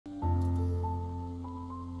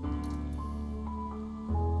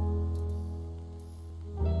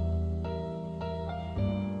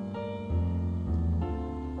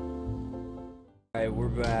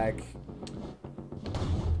Alright, we're back.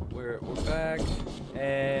 We're back,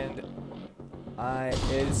 and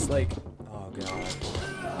it's like, oh god.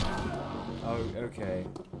 Oh, okay.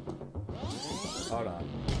 Hold on.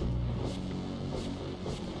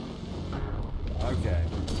 Okay.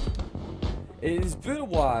 It's been a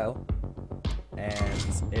while,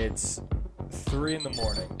 and it's 3 in the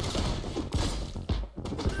morning.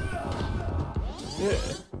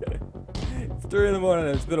 It's 3 in the morning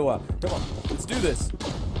and it's been a while. Come on, let's do this.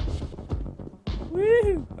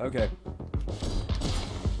 Woo! Okay.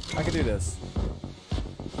 I can do this.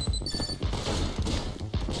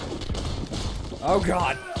 Oh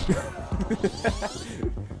god!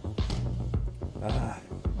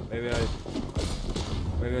 Maybe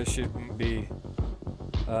I shouldn't be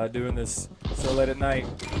doing this so late at night.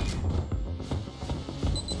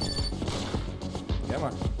 Come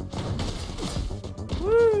on.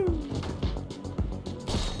 Woo!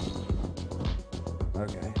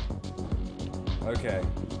 Okay. Okay.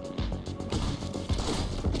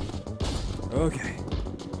 Okay.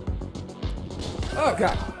 Oh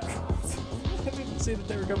god! I didn't see that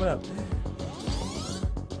they were coming up.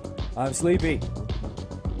 I'm sleepy.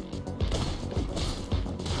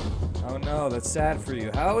 Oh no, that's sad for you.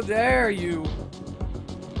 How dare you!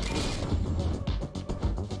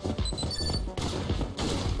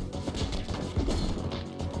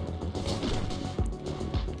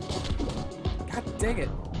 God dang it.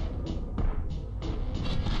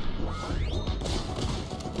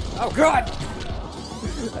 Oh god!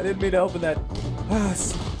 I didn't mean to open that. Oh,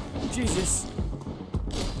 Jesus.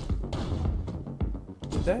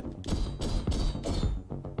 That?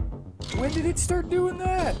 When did it start doing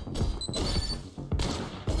that?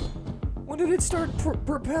 When did it start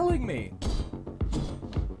propelling me?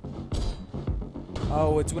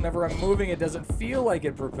 Oh, it's whenever I'm moving, it doesn't feel like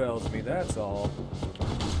it propels me, that's all.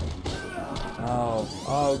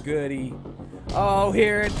 Oh, goody. Oh,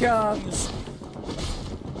 here it comes.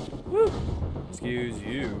 Woo. Excuse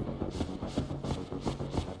you.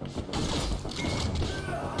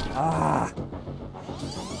 Ah.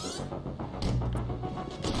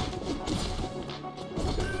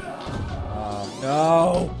 Oh,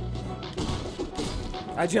 no.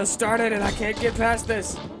 I just started and I can't get past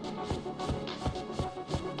this.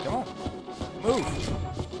 Come on. Move.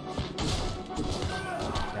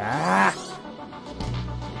 Ah.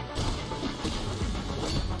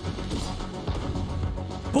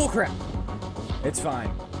 Bullcrap. It's fine.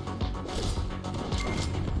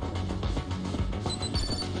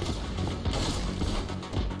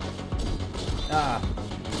 Ah.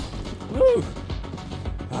 Woo.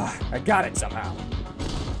 Ah, I got it somehow.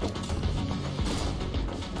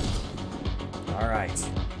 All right.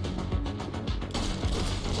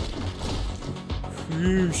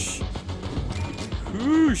 Whoosh.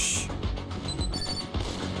 Whoosh.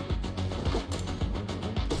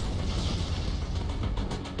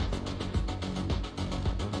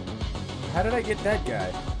 How did I get that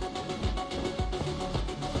guy?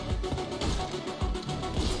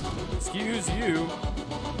 Excuse you.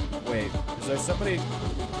 Wait, is there somebody?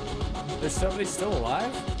 There's somebody still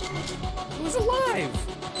alive? Who's alive?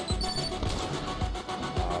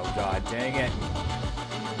 Oh god dang it.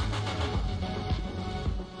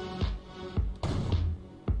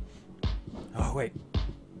 Oh wait.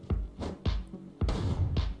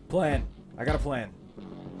 Plan. I got a plan.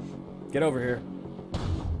 Get over here.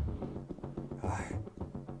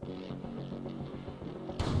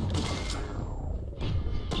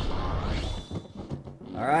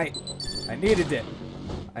 Alright. I needed it.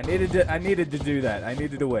 I needed to do that. I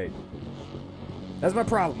needed to wait. That's my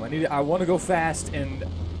problem. I want to go fast and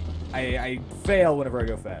I fail whenever I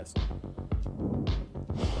go fast.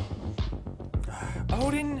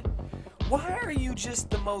 Odin, why are you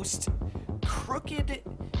just the most crooked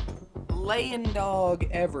laying dog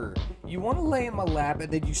ever? You want to lay in my lap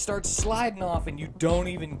and then you start sliding off and you don't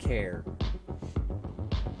even care.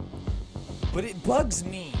 But it bugs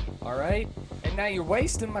me, alright? And now you're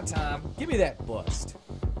wasting my time. Give me that bust.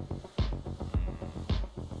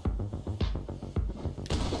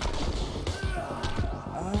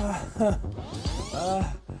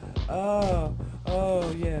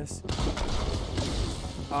 Oh, yes.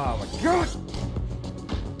 Oh my god!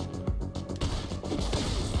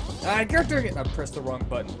 I got doing it! I pressed the wrong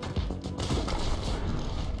button.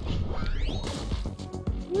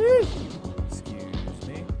 Woo! Excuse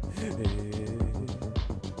me.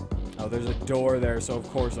 Oh, there's a door there, so of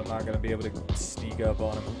course I'm not gonna be able to sneak up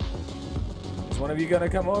on him. Is one of you gonna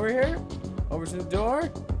come over here? Over to the door?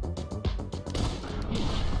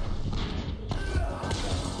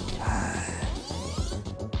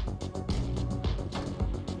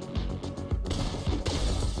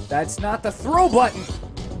 That's not the throw button.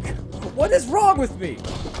 What is wrong with me?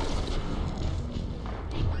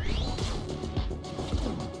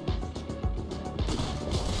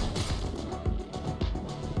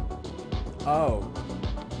 Oh.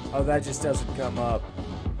 Oh, that just doesn't come up.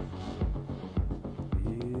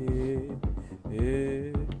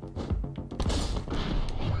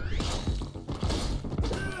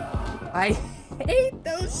 I hate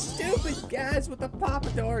those stupid guys with the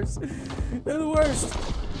pompadours. They're the worst.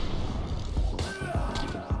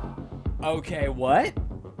 Okay, what?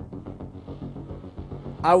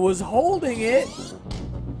 I was holding it.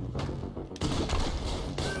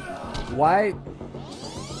 Why?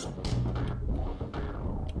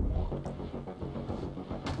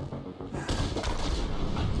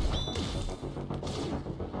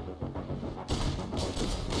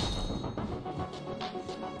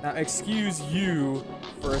 Now, excuse you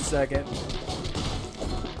for a second.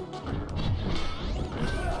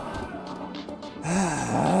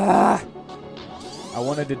 I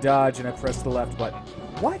wanted to dodge and I pressed the left button.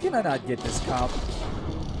 Why can I not get this comp?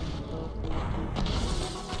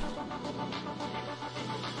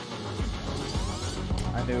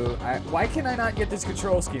 Why can I not get this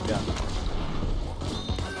control scheme done?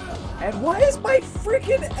 And why is my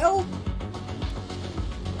freaking L...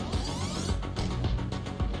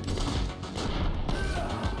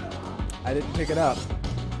 I didn't pick it up.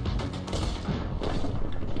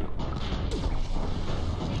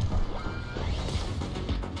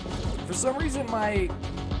 For some reason, my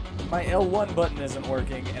L1 button isn't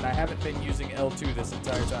working, and I haven't been using L2 this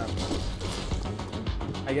entire time.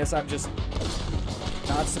 I guess I'm just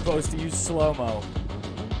not supposed to use slow-mo.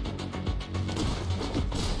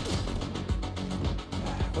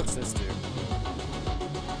 What's this do?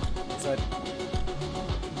 What's that?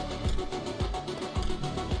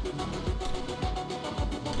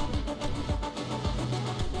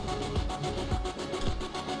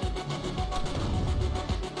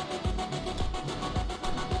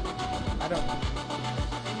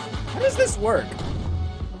 How does this work?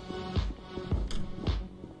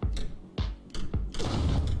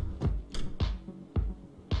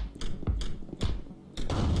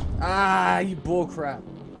 Ah, you bullcrap.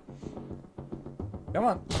 Come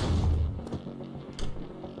on.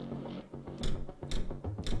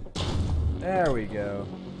 There we go.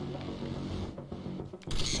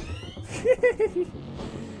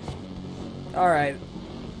 Alright.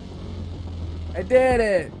 I did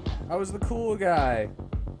it! I was the cool guy.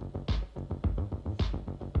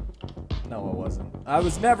 No, I wasn't. I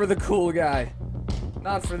was never the cool guy.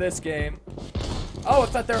 Not for this game. Oh,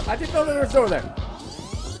 it's not there. I didn't know there was a door there.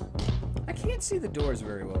 I can't see the doors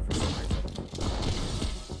very well for some reason.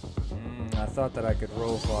 I thought that I could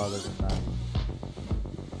roll farther than that.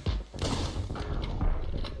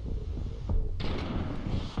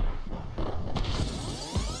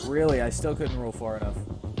 Really, I still couldn't roll far enough.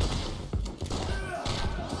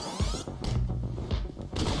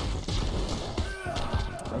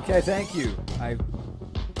 Okay, thank you.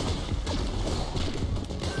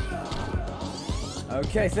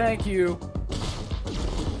 Okay, thank you.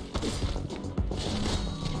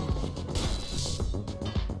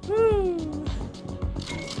 Woo.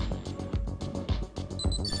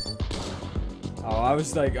 Oh, I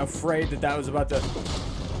was like afraid that was about to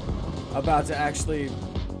actually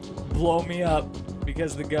blow me up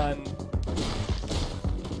because the gun.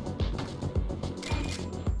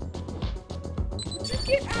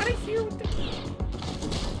 Get out of here with the...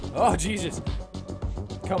 Oh, Jesus.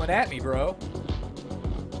 Coming at me, bro.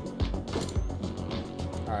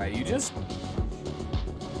 Alright, you just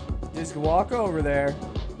walk over there.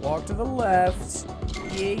 Walk to the left.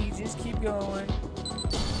 Yeah, you just keep going.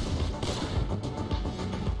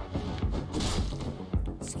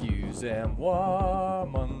 Excusez-moi,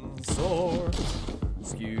 Mansour.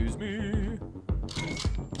 Excuse me.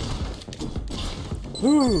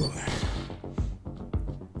 Whew.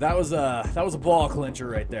 That was a ball clincher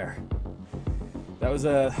right there. That was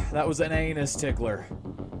an anus tickler.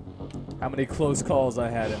 How many close calls I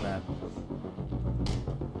had in that.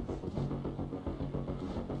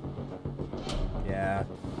 Yeah,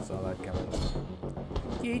 saw that coming.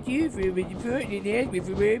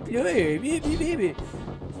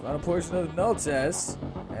 Final portion of the null test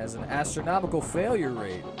has an astronomical failure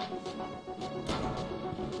rate.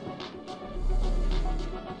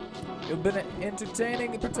 You've been an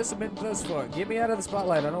entertaining participant thus far. Get me out of the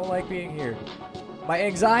spotlight. I don't like being here. My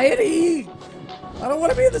anxiety! I don't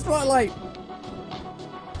want to be in the spotlight!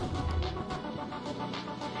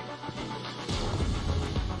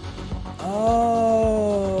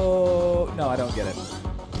 Oh... No, I don't get it.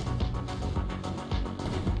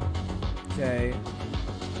 Okay.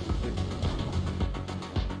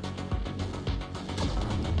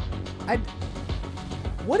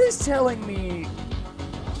 What is telling me...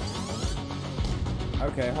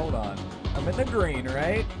 Okay, hold on. I'm in the green,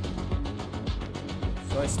 right?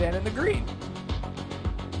 So I stand in the green.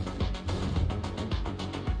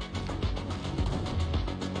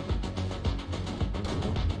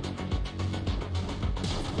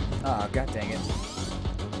 Ah, god dang it.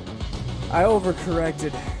 I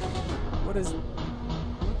overcorrected. What is...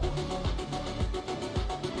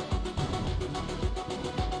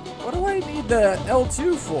 What do I need the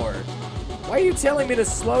L2 for? Why are you telling me to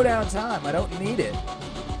slow down time? I don't need it.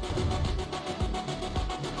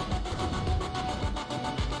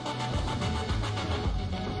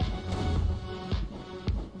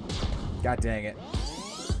 God dang it.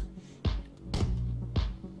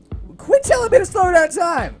 Quit telling me to slow down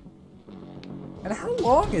time! And how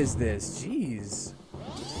long is this? Jeez.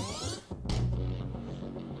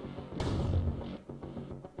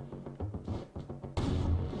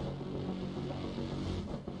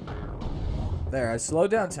 There, I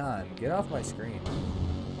slowed down time. Get off my screen.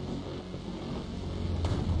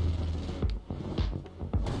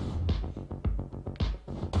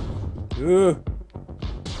 Ugh.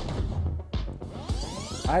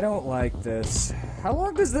 I don't like this. How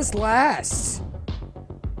long does this last?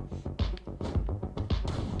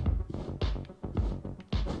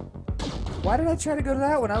 Why did I try to go to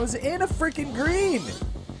that one? I was in a freaking green.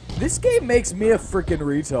 This game makes me a freaking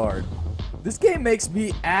retard. This game makes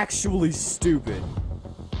me actually stupid.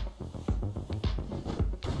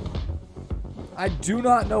 I do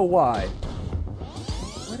not know why.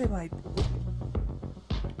 What am I...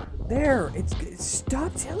 There,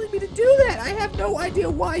 stop telling me to do that. I have no idea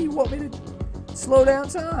why you want me to slow down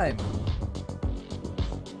time.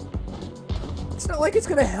 It's not like it's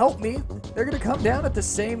gonna help me. They're gonna come down at the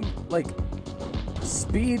same, like,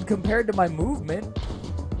 speed compared to my movement.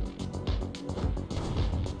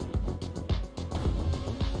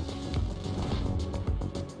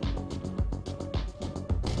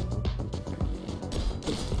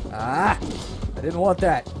 Ah, I didn't want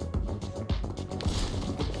that.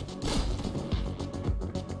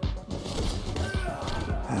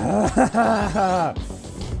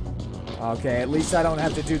 Okay, at least I don't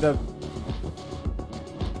have to do the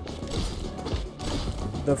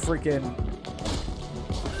freaking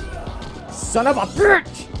son of a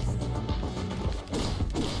bitch.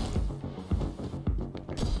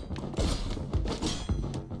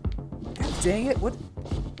 God dang it, what?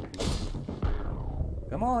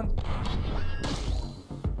 Come on.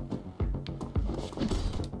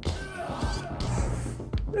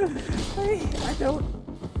 I don't.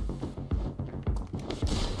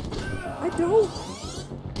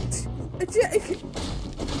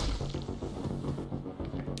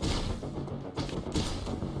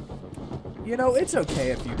 You know, it's okay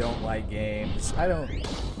if you don't like games. I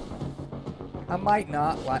might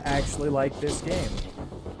not actually like this game.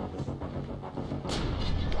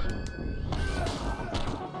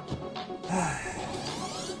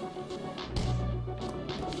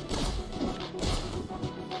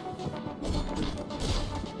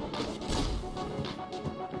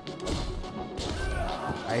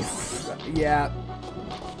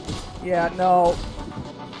 Yeah, no.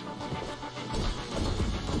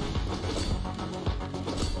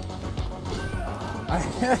 I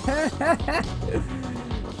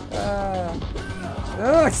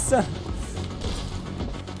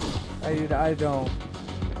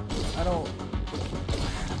don't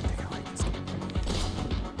think I like this game.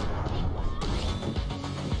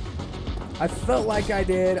 I felt like I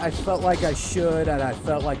did, I felt like I should, and I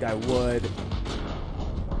felt like I would.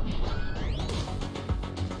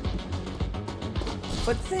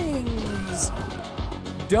 But things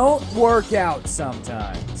don't work out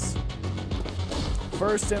sometimes.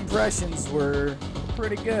 First impressions were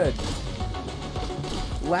pretty good.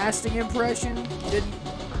 Lasting impression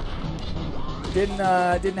didn't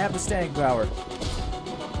have the staying power.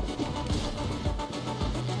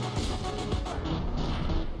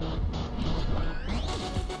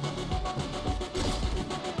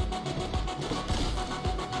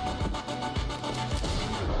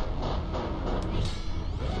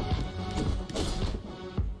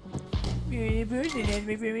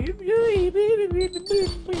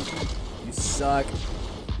 You suck.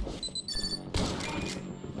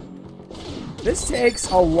 This takes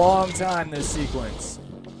a long time, this sequence.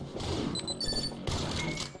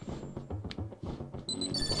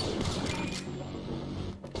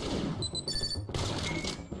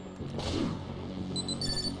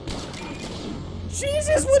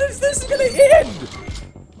 Jesus, what is this gonna end?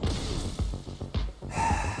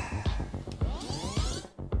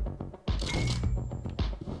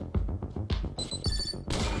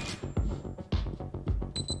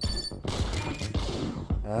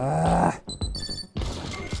 Ah.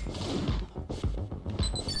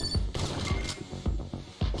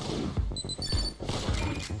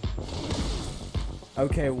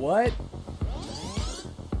 Okay, what?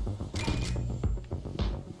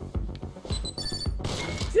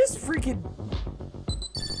 Just freaking...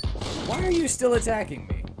 Why are you still attacking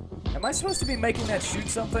me? Am I supposed to be making that shoot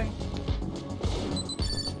something?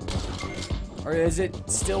 Or is it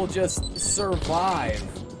still just survive?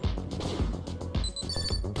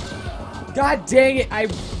 God dang it! I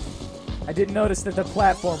didn't notice that the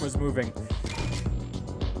platform was moving.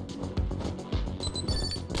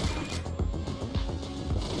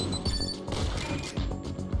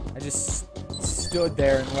 I just stood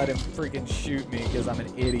there and let him freaking shoot me because I'm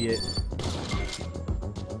an idiot.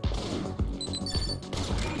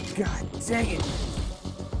 God dang it.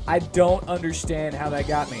 I don't understand how that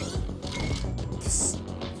got me.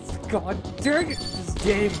 God dang it, this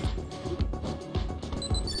game.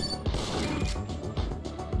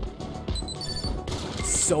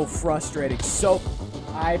 So frustrating. So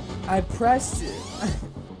I pressed it.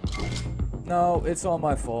 No, it's all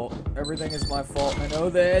my fault. Everything is my fault. I know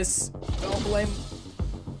this. Don't blame.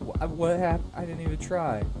 What happened? I didn't even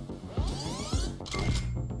try.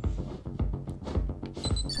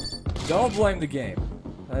 Don't blame the game.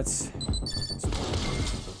 That's...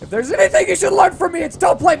 If there's anything you should learn from me, it's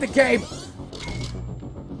don't blame the game!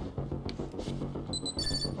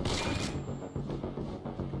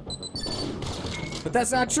 But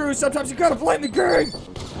that's not true. Sometimes you gotta blame the game!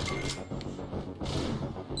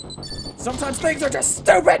 Sometimes things are just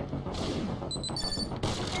stupid!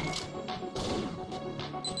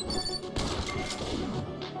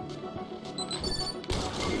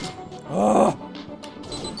 Oh!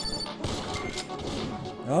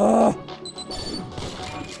 Oh!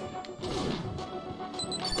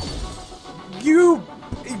 You...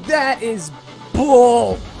 That is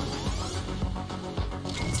bull!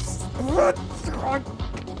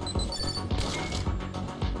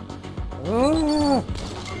 Oh!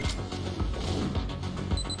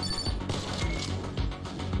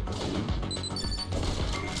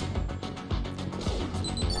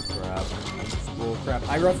 Bullcrap.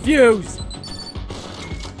 I refuse!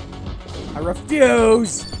 I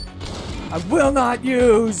refuse! I will not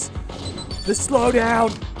use the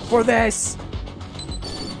slowdown for this!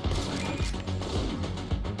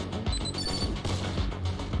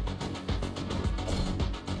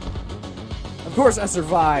 Of course I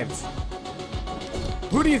survived.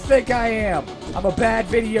 Who do you think I am? I'm a bad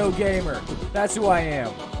video gamer. That's who I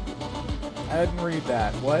am. I didn't read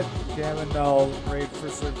that. What? Gamma null rate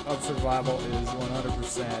of survival is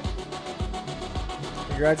 100%.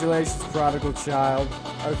 Congratulations, prodigal child.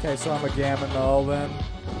 Okay, so I'm a gamma null then.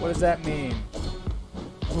 What does that mean?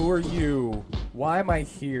 Who are you? Why am I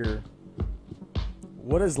here?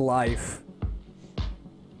 What is life?